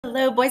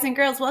Hello, boys and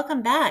girls,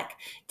 welcome back.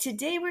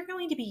 Today we're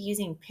going to be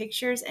using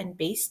pictures and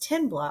base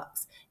 10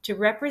 blocks to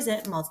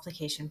represent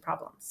multiplication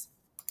problems.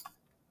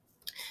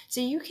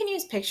 So you can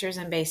use pictures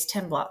and base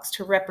 10 blocks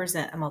to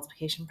represent a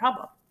multiplication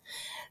problem.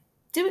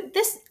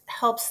 This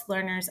helps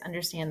learners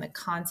understand the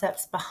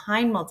concepts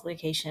behind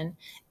multiplication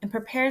and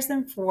prepares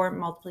them for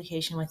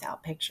multiplication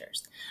without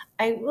pictures.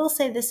 I will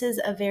say this is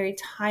a very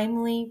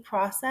timely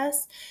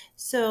process,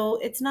 so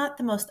it's not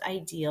the most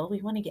ideal.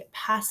 We want to get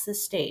past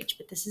this stage,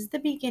 but this is the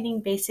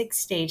beginning basic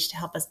stage to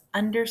help us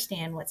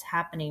understand what's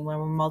happening when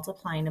we're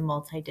multiplying a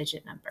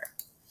multi-digit number.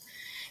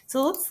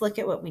 So let's look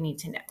at what we need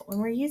to know. When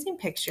we're using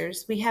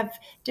pictures, we have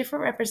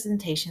different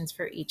representations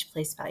for each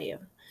place value.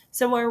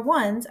 So our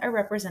ones are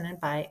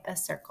represented by a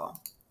circle.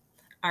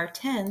 Our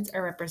tens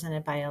are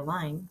represented by a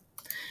line.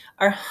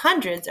 Our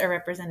hundreds are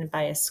represented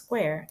by a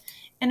square.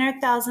 And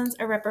our thousands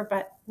are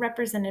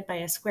represented by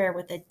a square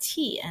with a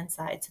T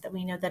inside so that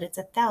we know that it's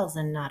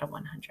 1,000, not a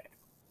 100.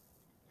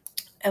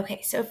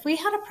 Okay, so if we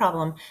had a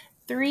problem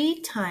 3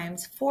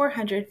 times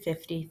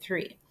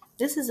 453,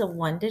 this is a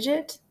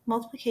one-digit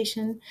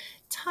multiplication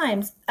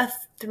times a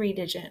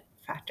three-digit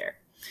factor.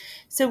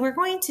 So we're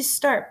going to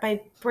start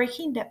by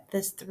breaking up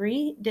this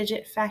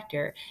three-digit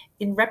factor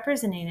and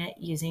representing it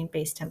using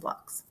base 10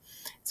 blocks.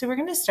 So we're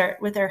going to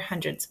start with our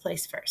hundreds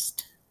place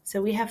first.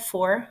 So we have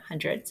 4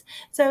 hundreds,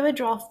 so I would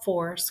draw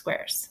 4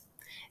 squares.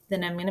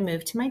 Then I'm going to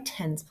move to my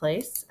tens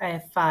place. I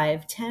have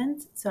 5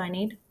 tens, so I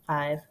need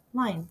 5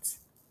 lines.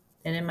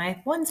 And in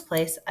my ones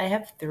place, I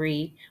have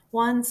 3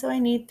 ones, so I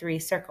need 3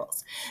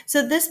 circles.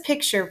 So this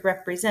picture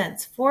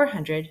represents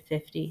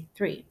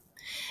 453.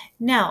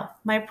 Now,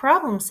 my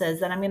problem says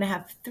that I'm going to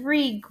have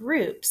 3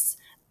 groups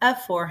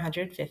of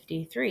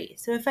 453.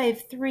 So if I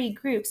have 3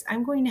 groups,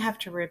 I'm going to have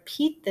to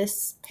repeat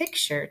this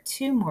picture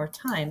 2 more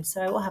times.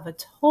 So I will have a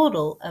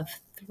total of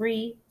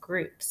 3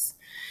 groups.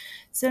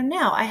 So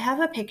now I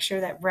have a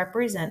picture that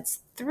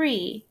represents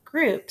 3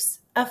 groups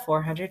of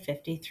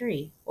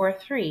 453, or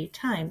 3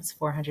 times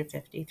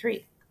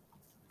 453.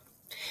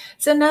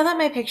 So now that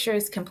my picture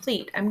is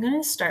complete, I'm going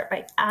to start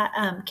by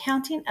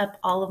counting up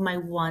all of my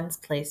ones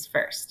placed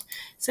first.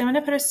 So I'm going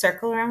to put a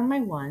circle around my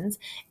ones,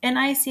 and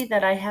I see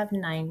that I have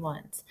 9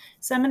 ones.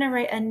 So I'm going to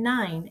write a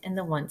 9 in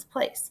the ones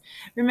place.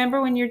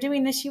 Remember, when you're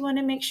doing this, you want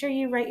to make sure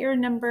you write your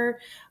number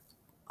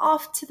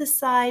off to the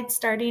side,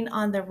 starting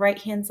on the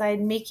right-hand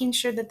side, making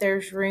sure that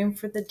there's room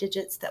for the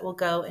digits that will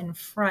go in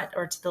front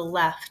or to the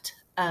left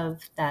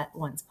of that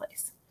ones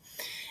place.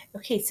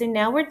 Okay, so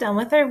now we're done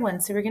with our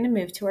ones, so we're going to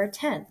move to our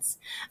tens.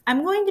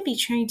 I'm going to be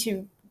trying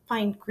to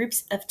find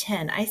groups of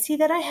 10. I see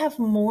that I have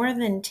more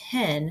than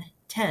 10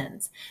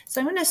 tens.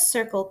 So I'm going to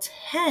circle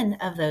 10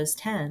 of those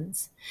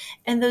tens.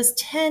 And those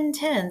 10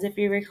 tens, if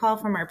you recall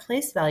from our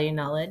place value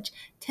knowledge,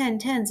 10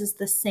 tens is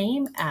the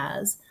same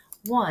as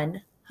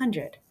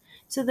 100.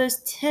 So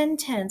those 10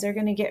 tens are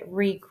going to get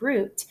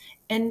regrouped,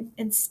 and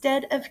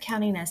instead of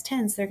counting as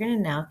tens, they're going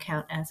to now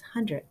count as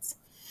hundreds.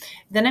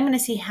 Then I'm going to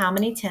see how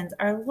many tens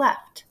are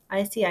left.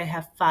 I see I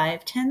have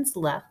 5 tens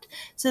left,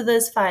 so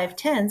those 5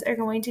 tens are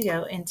going to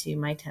go into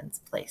my tens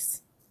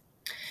place.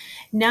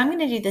 Now I'm going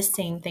to do the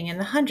same thing in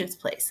the hundreds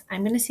place.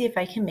 I'm going to see if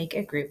I can make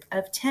a group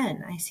of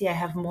 10. I see I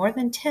have more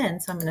than 10,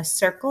 so I'm going to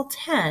circle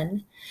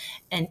 10,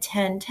 and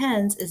 10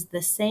 tens is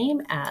the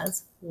same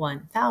as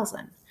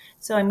 1,000.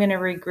 So I'm going to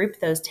regroup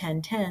those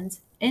 10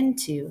 tens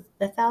into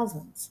the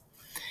thousands.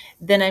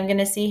 Then I'm going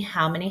to see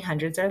how many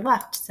hundreds are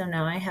left. So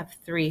now I have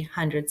 3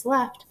 hundreds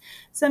left.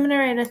 So I'm going to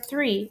write a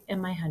 3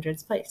 in my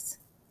hundreds place.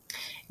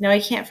 Now I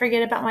can't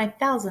forget about my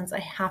thousands. I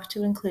have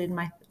to include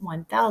my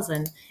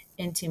 1,000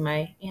 into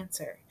my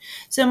answer.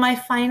 So my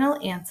final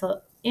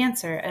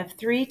answer of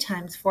 3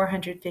 times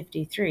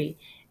 453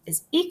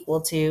 is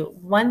equal to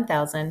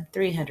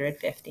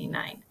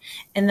 1,359.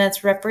 And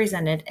that's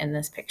represented in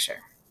this picture.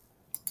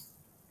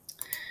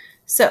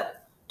 So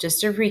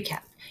just to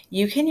recap,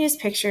 you can use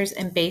pictures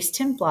and base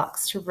 10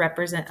 blocks to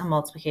represent a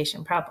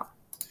multiplication problem.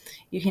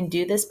 You can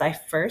do this by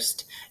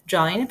first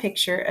drawing a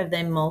picture of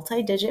the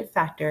multi-digit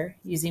factor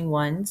using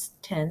ones,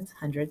 tens,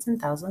 hundreds,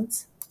 and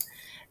thousands.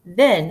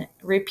 Then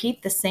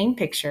repeat the same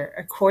picture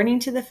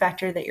according to the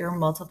factor that you're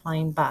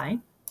multiplying by.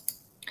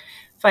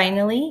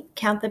 Finally,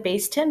 count the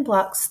base 10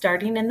 blocks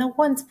starting in the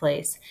ones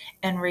place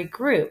and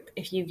regroup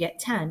if you get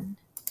 10.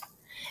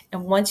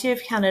 And once you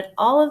have counted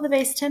all of the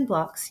base 10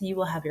 blocks, you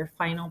will have your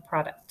final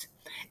product.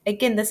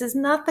 Again, this is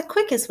not the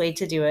quickest way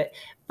to do it,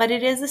 but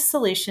it is a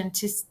solution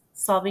to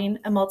solving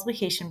a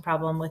multiplication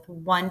problem with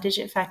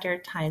one-digit factor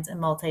times a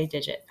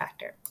multi-digit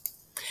factor.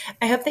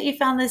 I hope that you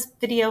found this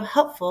video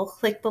helpful.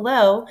 Click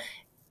below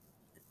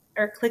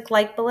or click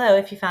like below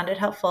if you found it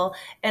helpful,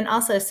 and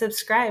also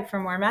subscribe for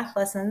more math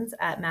lessons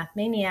at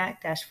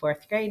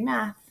Mathmaniac-4th grade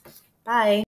math. Bye.